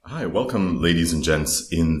Hi, welcome, ladies and gents,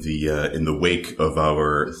 in the wake of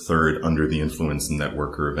our third Under the Influence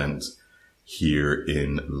Networker event here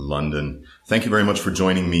in London. Thank you very much for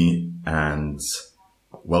joining me, and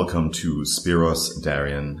welcome to Spiros,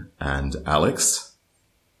 Darian, and Alex.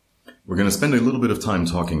 We're going to spend a little bit of time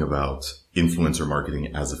talking about influencer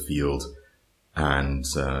marketing as a field and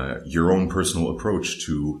your own personal approach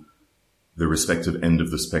to the respective end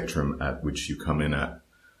of the spectrum at which you come in at.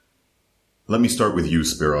 Let me start with you,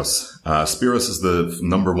 Spiros. Spiros is the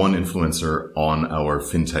number one influencer on our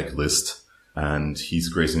fintech list, and he's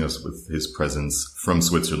gracing us with his presence from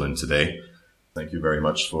Switzerland today. Thank you very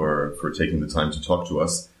much for taking the time to talk to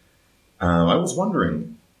us. I was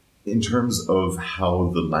wondering, in terms of how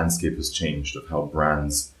the landscape has changed, of how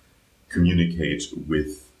brands communicate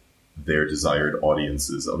with their desired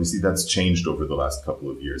audiences. Obviously, that's changed over the last couple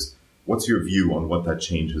of years. What's your view on what that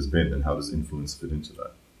change has been, and how does influence fit into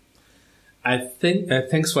that? I think,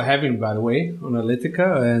 thanks for having me, by the way, on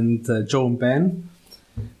Analytica, and Joe and Ben.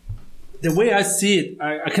 The way I see it,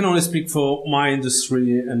 I can only speak for my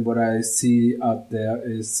industry, and what I see out there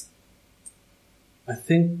is, I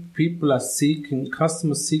think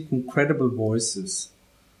customers seeking credible voices.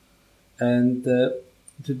 And to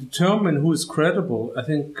determine who is credible, I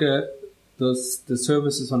think the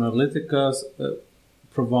services on Analytica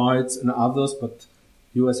provides, and others, but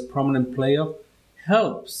you as a prominent player,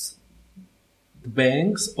 helps the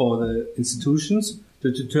banks or the institutions to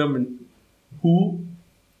determine who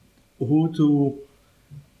to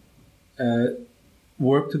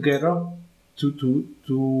work together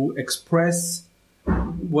to express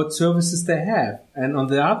what services they have. And on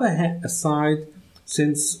the other side,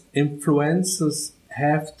 since influencers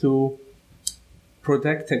have to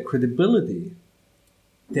protect their credibility,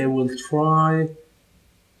 they will try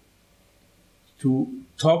to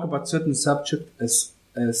talk about certain subjects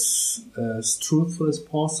as truthful as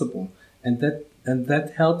possible, and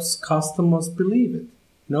that helps customers believe it.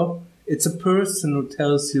 You know, it's a person who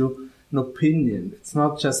tells you an opinion. It's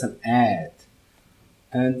not just an ad.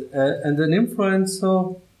 And an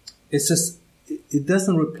influencer is just, it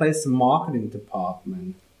doesn't replace the marketing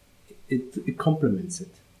department. It complements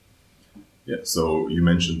it. Yeah. So you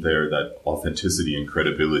mentioned there that authenticity and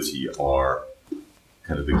credibility are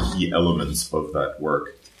kind of the key elements of that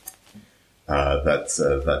work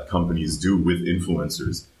that companies do with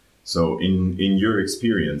influencers. So in your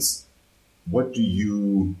experience, what do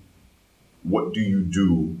you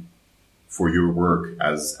do for your work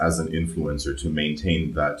as an influencer to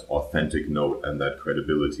maintain that authentic note and that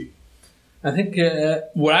credibility? I think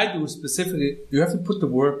what I do specifically, you have to put the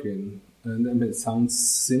work in. And I mean, it sounds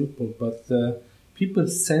simple, but people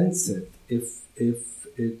sense it if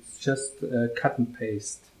it's just cut and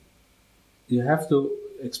paste. You have to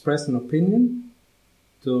express an opinion.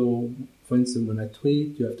 So, for instance, when I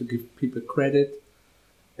tweet, you have to give people credit,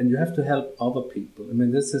 and you have to help other people. I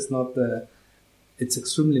mean, this is not it's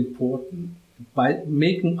extremely important. By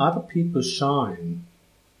making other people shine,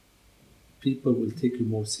 people will take you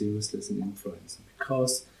more seriously as an influencer,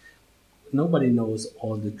 because nobody knows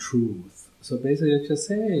all the truth. So basically, you just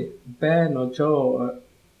say, hey, Ben or Joe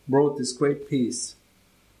wrote this great piece,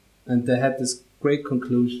 and they had this great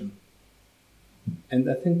conclusion. And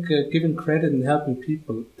I think giving credit and helping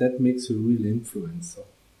people, that makes you a real influencer,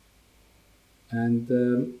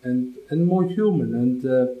 and more human,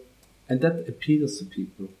 and that appeals to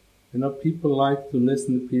people. You know, people like to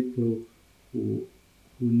listen to people who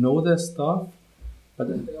know their stuff, but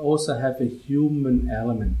also have a human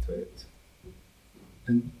element to it.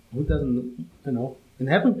 And who doesn't, you know? And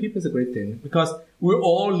helping people is a great thing, because we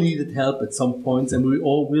all needed help at some points, and we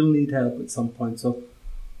all will need help at some point. So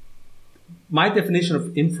my definition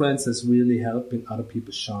of influence is really helping other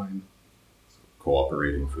people shine.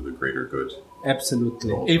 Cooperating for the greater good.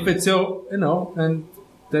 Absolutely. If it's your, you know, and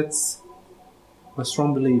that's my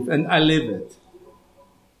strong belief, and I live it.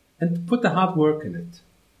 And put the hard work in it.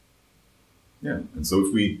 Yeah. And so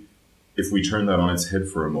if we turn that on its head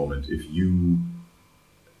for a moment,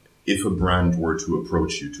 if a brand were to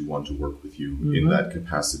approach you to want to work with you in that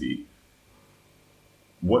capacity,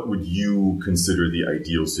 what would you consider the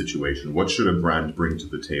ideal situation? What should a brand bring to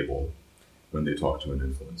the table when they talk to an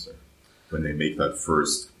influencer, when they make that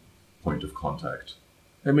first point of contact?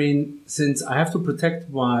 I mean, since I have to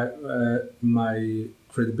protect my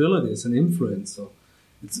credibility as an influencer,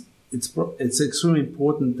 it's extremely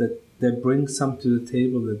important that they bring something to the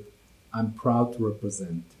table that I'm proud to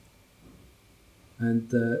represent.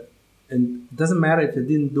 And it doesn't matter if they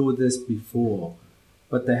didn't do this before,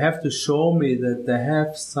 but they have to show me that they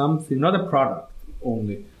have something, not a product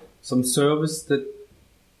only, some service that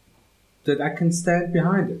I can stand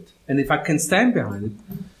behind it. And if I can stand behind it,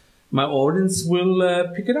 my audience will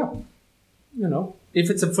pick it up. If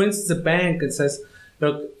it's for instance, a bank that says,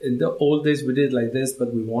 look, in the old days we did like this,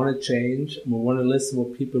 but we want to change. We want to listen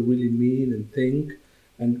what people really mean and think.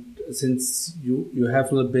 And since you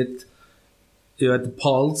have a little bit, you're at the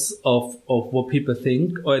pulse of what people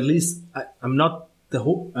think, or at least I'm not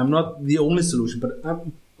the only solution, but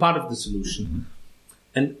I'm part of the solution. Mm-hmm.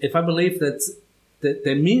 And if I believe that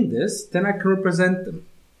they mean this, then I can represent them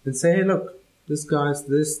and say, hey, look, this guy's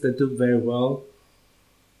this, they do very well.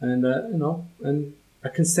 And, and I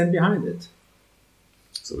can stand behind it.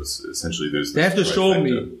 So it's essentially they have to show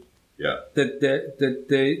me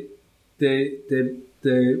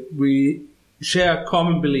that we share a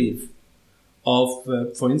common belief of,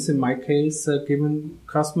 for instance, in my case, giving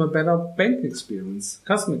customer better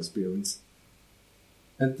customer experience.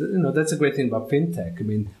 And, that's a great thing about fintech. I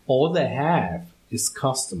mean, all they have is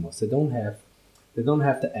customers. They don't have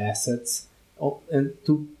the assets. And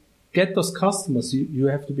to get those customers, you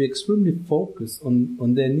have to be extremely focused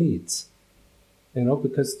on their needs.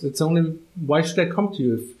 Because it's only, why should they come to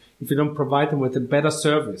you if you don't provide them with a better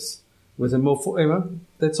service, with a more,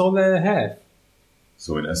 that's all they have.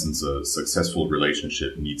 So in essence, a successful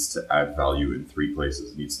relationship needs to add value in three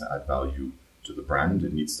places. It needs to add value to the brand.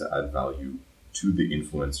 It needs to add value to the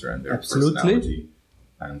influencer and their personality,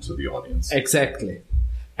 and to the audience. Exactly.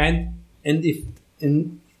 And if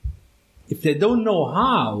they don't know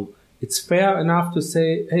how, it's fair enough to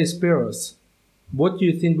say, hey, Spiros, what do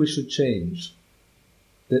you think we should change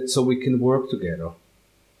so we can work together?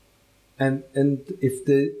 And if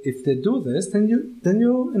they do this, then you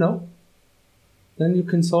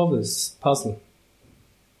can solve this puzzle.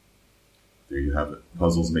 There you have it.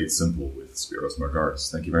 Puzzles made simple with Spiros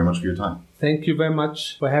Margaris. Thank you very much for your time. Thank you very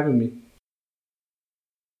much for having me.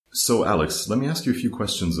 So, Alex, let me ask you a few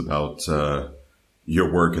questions about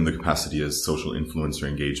your work in the capacity as social influencer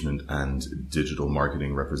engagement and digital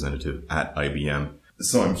marketing representative at IBM.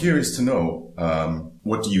 So I'm curious to know,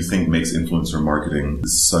 what do you think makes influencer marketing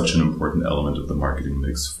such an important element of the marketing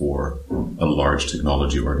mix for a large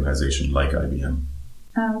technology organization like IBM?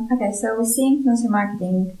 Okay, so we see influencer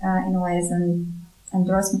marketing in a way as an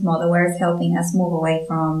endorsement model where it's helping us move away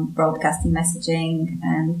from broadcasting messaging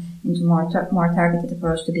and into more targeted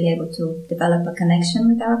approach to be able to develop a connection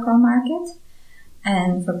with our core market.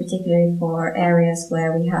 And particularly for areas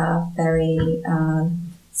where we have very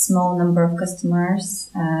small number of customers,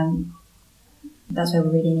 that's why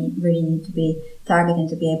we really need to be targeted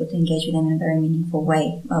to be able to engage with them in a very meaningful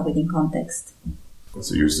way within context.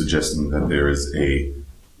 So you're suggesting that there is a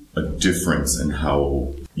difference in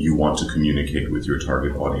how you want to communicate with your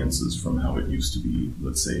target audiences from how it used to be,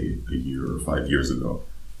 let's say, a year or 5 years ago?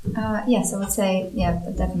 Yes, I would say,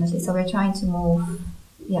 definitely. So we're trying to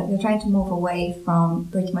move away from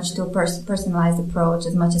pretty much to a personalized approach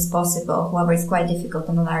as much as possible. However, it's quite difficult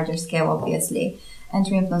on a larger scale, obviously. And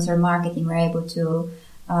through influencer marketing, we're able to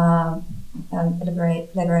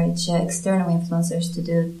leverage external influencers to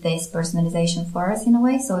do this personalization for us in a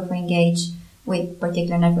way. So if we engage with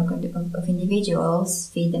particular network of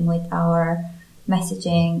individuals, feed them with our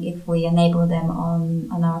messaging, if we enable them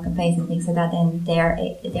on our campaigns and things like that, then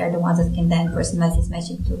they're the ones that can then personalize this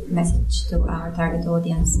message to our target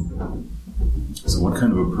audience. So what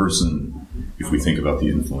kind of a person, if we think about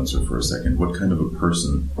the influencer for a second, what kind of a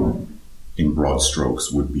person in broad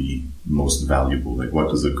strokes would be most valuable? Like, what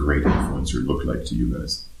does a great influencer look like to you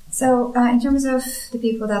guys? So in terms of the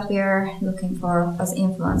people that we are looking for as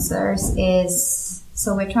influencers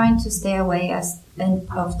so we're trying to stay away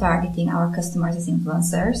of targeting our customers as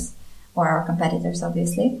influencers or our competitors,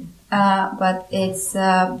 obviously. But it's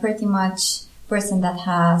pretty much person that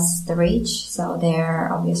has the reach. So they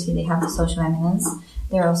have the social eminence.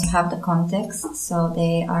 They also have the context. So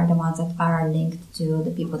they are the ones that are linked to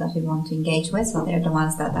the people that we want to engage with. So they're the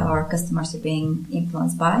ones that our customers are being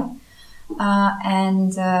influenced by.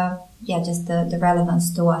 Just the relevance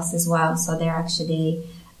to us as well. So they're actually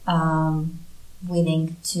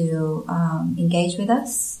willing to engage with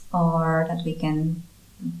us, or that we can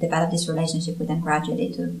develop this relationship with them gradually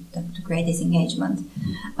to create this engagement.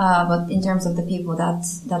 But in terms of the people that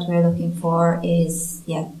we're looking for is,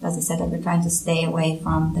 as I said, that we're trying to stay away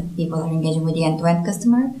from the people that are engaging with the end-to-end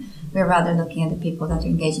customer. We're rather looking at the people that are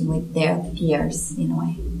engaging with their peers in a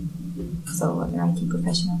way. So they're IT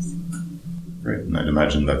professionals. Great. And I'd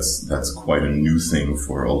imagine that's quite a new thing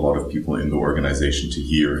for a lot of people in the organization to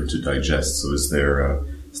hear and to digest. So is there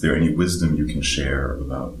any wisdom you can share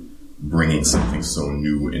about bringing something so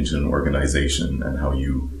new into an organization and how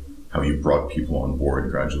you brought people on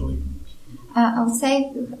board gradually? I would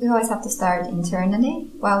say we always have to start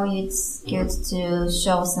internally. While it's good to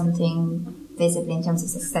show something visibly in terms of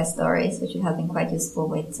success stories, which have been quite useful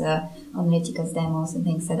with analytics demos and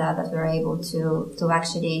things like that, that we're able to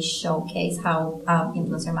actually showcase how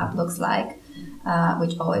influencer map looks like,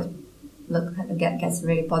 which always gets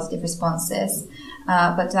really positive responses.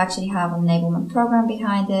 But to actually have an enablement program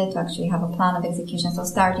behind it, to actually have a plan of execution. So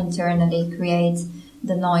start internally, create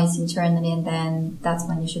the noise internally, and then that's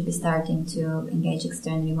when you should be starting to engage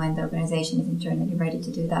externally when the organization is internally ready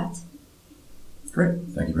to do that. Great.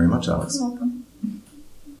 Thank you very much, Alex. You're welcome.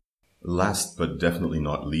 Last but definitely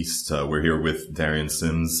not least, we're here with Darian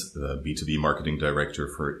Sims, the B2B Marketing Director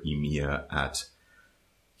for EMEA at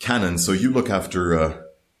Canon. So you look after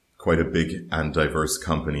quite a big and diverse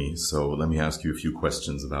company. So let me ask you a few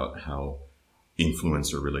questions about how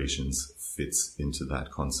influencer relations fits into that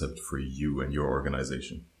concept for you and your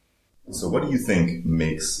organization. So what do you think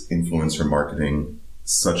makes influencer marketing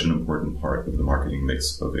such an important part of the marketing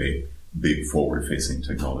mix of a big forward-facing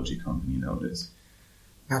technology company nowadays?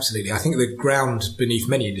 Absolutely. I think the ground beneath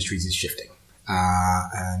many industries is shifting.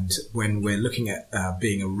 And when we're looking at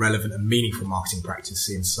being a relevant and meaningful marketing practice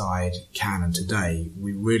inside Canon today,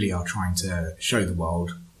 we really are trying to show the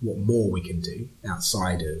world what more we can do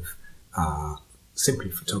outside of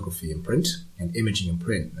simply photography and print and imaging and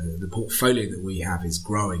print. The portfolio that we have is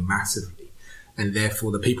growing massively, and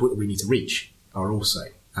therefore the people that we need to reach are also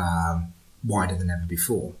wider than ever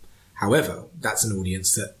before. However, that's an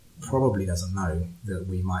audience that probably doesn't know that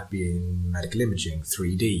we might be in medical imaging,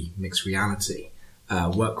 3D, mixed reality,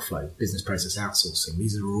 workflow, business process outsourcing.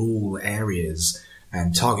 These are all areas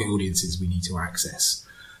and target audiences we need to access.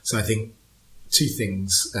 So I think two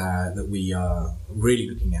things that we are really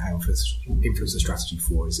looking at our influencer strategy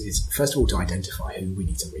for is first of all to identify who we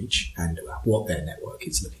need to reach and what their network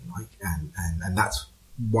is looking like. And that's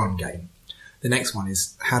one game. The next one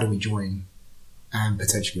is how do we join and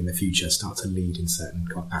potentially in the future start to lead in certain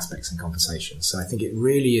aspects and conversations. So I think it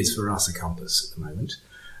really is for us a compass at the moment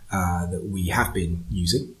that we have been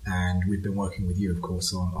using, and we've been working with you, of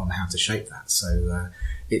course, on how to shape that. So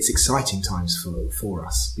it's exciting times for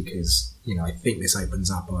us because, you know, I think this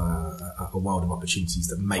opens up a world of opportunities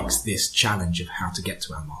that makes this challenge of how to get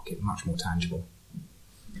to our market much more tangible.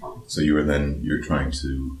 So you're trying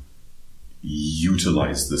to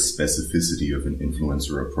utilize the specificity of an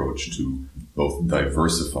influencer approach to both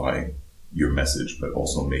diversify your message, but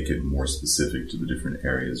also make it more specific to the different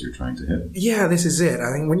areas you're trying to hit. Yeah, this is it.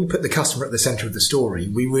 I think when you put the customer at the center of the story,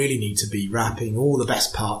 we really need to be wrapping all the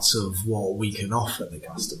best parts of what we can offer the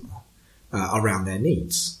customer around their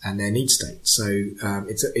needs and their need state. So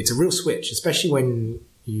it's a real switch, especially when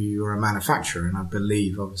you're a manufacturer. And I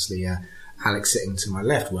believe, obviously, Alex sitting to my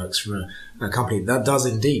left works for a company that does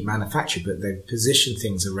indeed manufacture, but they position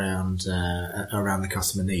things around the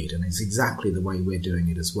customer need, and it's exactly the way we're doing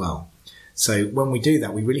it as well. So when we do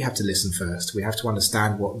that, we really have to listen first. We have to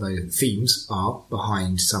understand what the themes are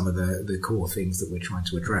behind some of the core things that we're trying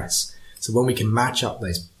to address. So when we can match up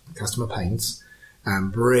those customer pains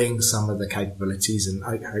and bring some of the capabilities and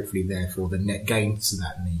hopefully therefore the net gain to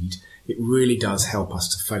that need, it really does help us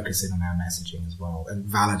to focus in on our messaging as well and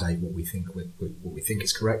validate what we think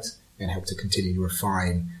is correct and help to continue to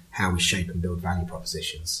refine how we shape and build value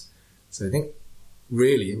propositions. So I think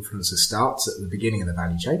really influencer starts at the beginning of the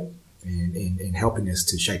value chain in helping us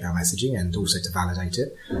to shape our messaging and also to validate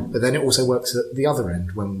it. But then it also works at the other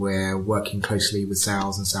end when we're working closely with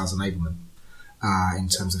sales and sales enablement in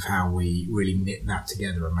terms of how we really knit that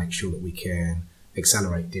together and make sure that we can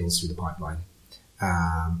accelerate deals through the pipeline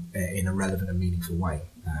in a relevant and meaningful way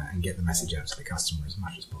and get the message out to the customer as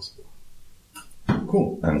much as possible.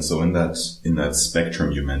 Cool. And so in that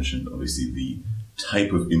spectrum you mentioned, obviously the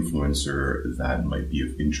type of influencer that might be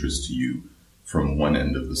of interest to you from one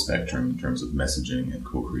end of the spectrum in terms of messaging and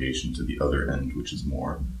co-creation to the other end, which is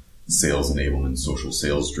more sales enablement, social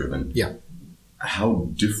sales driven. Yeah. How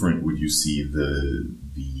different would you see the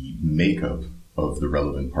makeup of the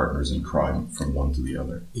relevant partners in crime from one to the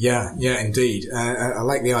other? Yeah, indeed. I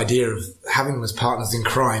like the idea of having them as partners in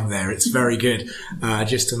crime there. It's very good,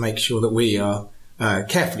 just to make sure that we are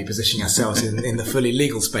carefully positioning ourselves in the fully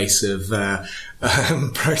legal space of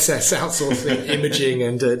process outsourcing, imaging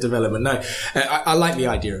and development. No, I like the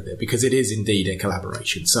idea of it because it is indeed a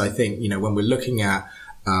collaboration. So I think, when we're looking at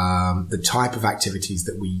the type of activities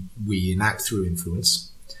that we enact through influence,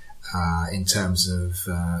 in terms of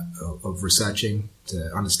researching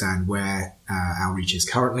to understand where our reach is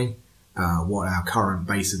currently, what our current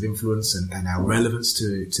base of influence and our relevance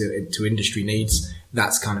to industry needs,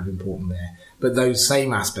 that's kind of important there. But those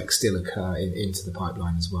same aspects still occur into the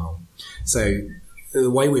pipeline as well. So the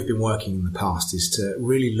way we've been working in the past is to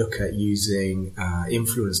really look at using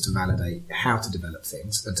influence to validate how to develop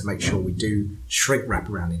things and to make sure we do shrink wrap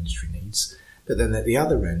around industry needs. But then at the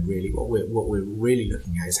other end, really, what we're really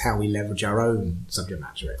looking at is how we leverage our own subject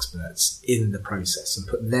matter experts in the process and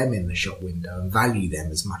put them in the shop window and value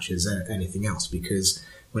them as much as anything else. Because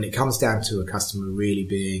when it comes down to a customer really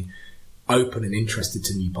being open and interested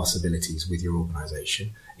to new possibilities with your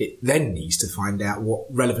organisation, it then needs to find out what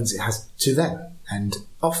relevance it has to them. And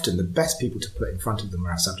often the best people to put in front of them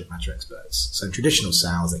are our subject matter experts. So in traditional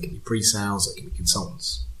sales, they can be pre-sales, they can be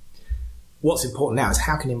consultants. What's important now is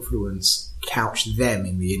how can influence couch them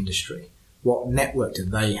in the industry? What network do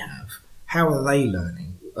they have? How are they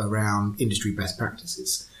learning around industry best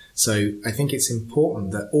practices? So I think it's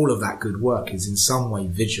important that all of that good work is in some way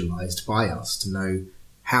visualized by us to know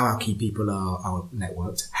how our key people are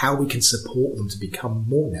networked, how we can support them to become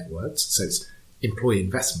more networked. So it's employee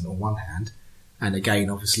investment on one hand, and again,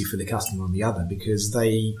 obviously for the customer on the other, because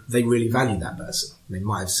they really value that person. They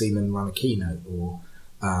might have seen them run a keynote or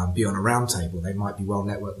be on a round table. They might be well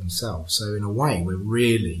networked themselves. So in a way, we're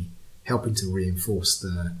really helping to reinforce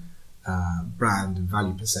the brand and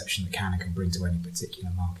value perception that Canon can bring to any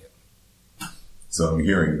particular market. So I'm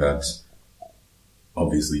hearing that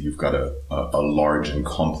obviously you've got a large and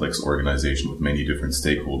complex organization with many different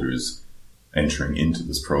stakeholders entering into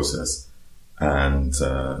this process, and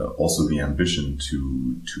also the ambition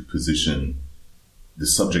to position the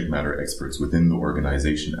subject matter experts within the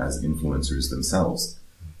organization as influencers themselves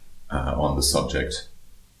on the subject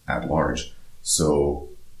at large. So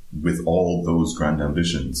with all those grand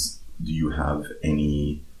ambitions, do you have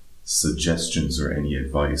any suggestions or any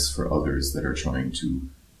advice for others that are trying to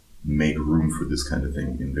make room for this kind of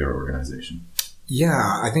thing in their organization?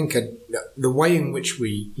 Yeah, I think the way in which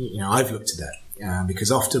I've looked at that,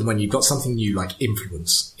 because often when you've got something new like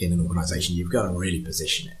influence in an organization, you've got to really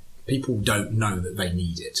position it. People don't know that they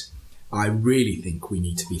need it. I really think we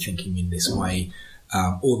need to be thinking in this way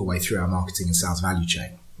all the way through our marketing and sales value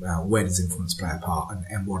chain. Where does influence play a part,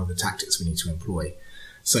 and what are the tactics we need to employ?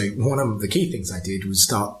 So one of the key things I did was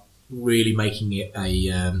start really making it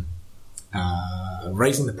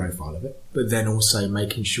raising the profile of it, but then also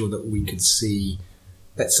making sure that we could see,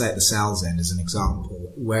 let's say at the sales end as an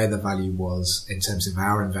example, where the value was in terms of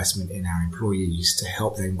our investment in our employees to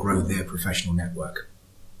help them grow their professional network.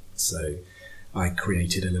 So I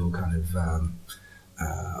created a little kind of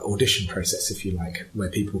audition process, if you like, where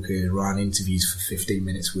people could run interviews for 15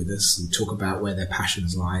 minutes with us and talk about where their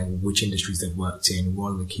passions lie, which industries they've worked in, what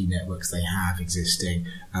are the key networks they have existing,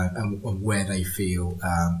 and where they feel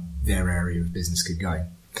their area of business could go.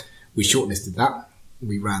 We shortlisted that.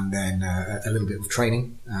 We ran then a little bit of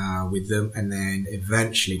training with them, and then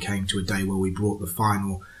eventually came to a day where we brought the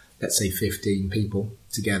final, let's say 15 people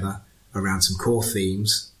together around some core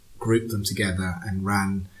themes, grouped them together and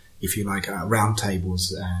ran, if you like, round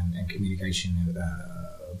tables and communication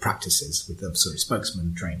practices with them,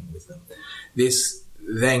 spokesman training with them. This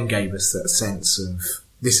then gave us that sense of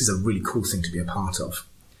this is a really cool thing to be a part of,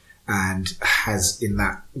 and has, in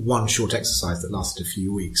that one short exercise that lasted a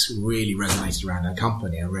few weeks, really resonated around our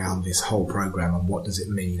company, around this whole program and what does it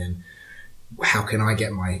mean and how can I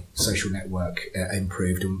get my social network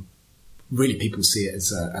improved. And really people see it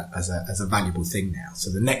as a valuable thing now. So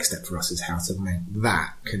the next step for us is how to make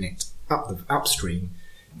that connect upstream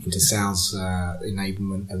into sales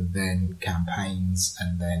enablement, and then campaigns,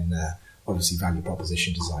 and then obviously value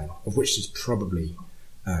proposition design, of which is probably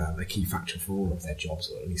a key factor for all of their jobs,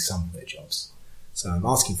 or at least some of their jobs. So I'm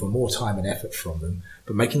asking for more time and effort from them,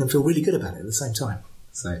 but making them feel really good about it at the same time.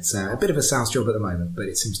 So it's a bit of a sales job at the moment, but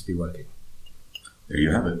it seems to be working. There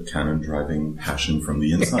you have it. Canon driving passion from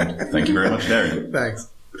the inside. Thank you very much, Darian. Thanks.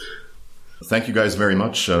 Thank you guys very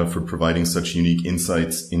much for providing such unique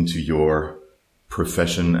insights into your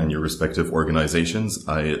profession and your respective organizations.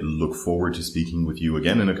 I look forward to speaking with you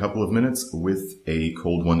again in a couple of minutes with a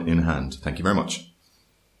cold one in hand. Thank you very much.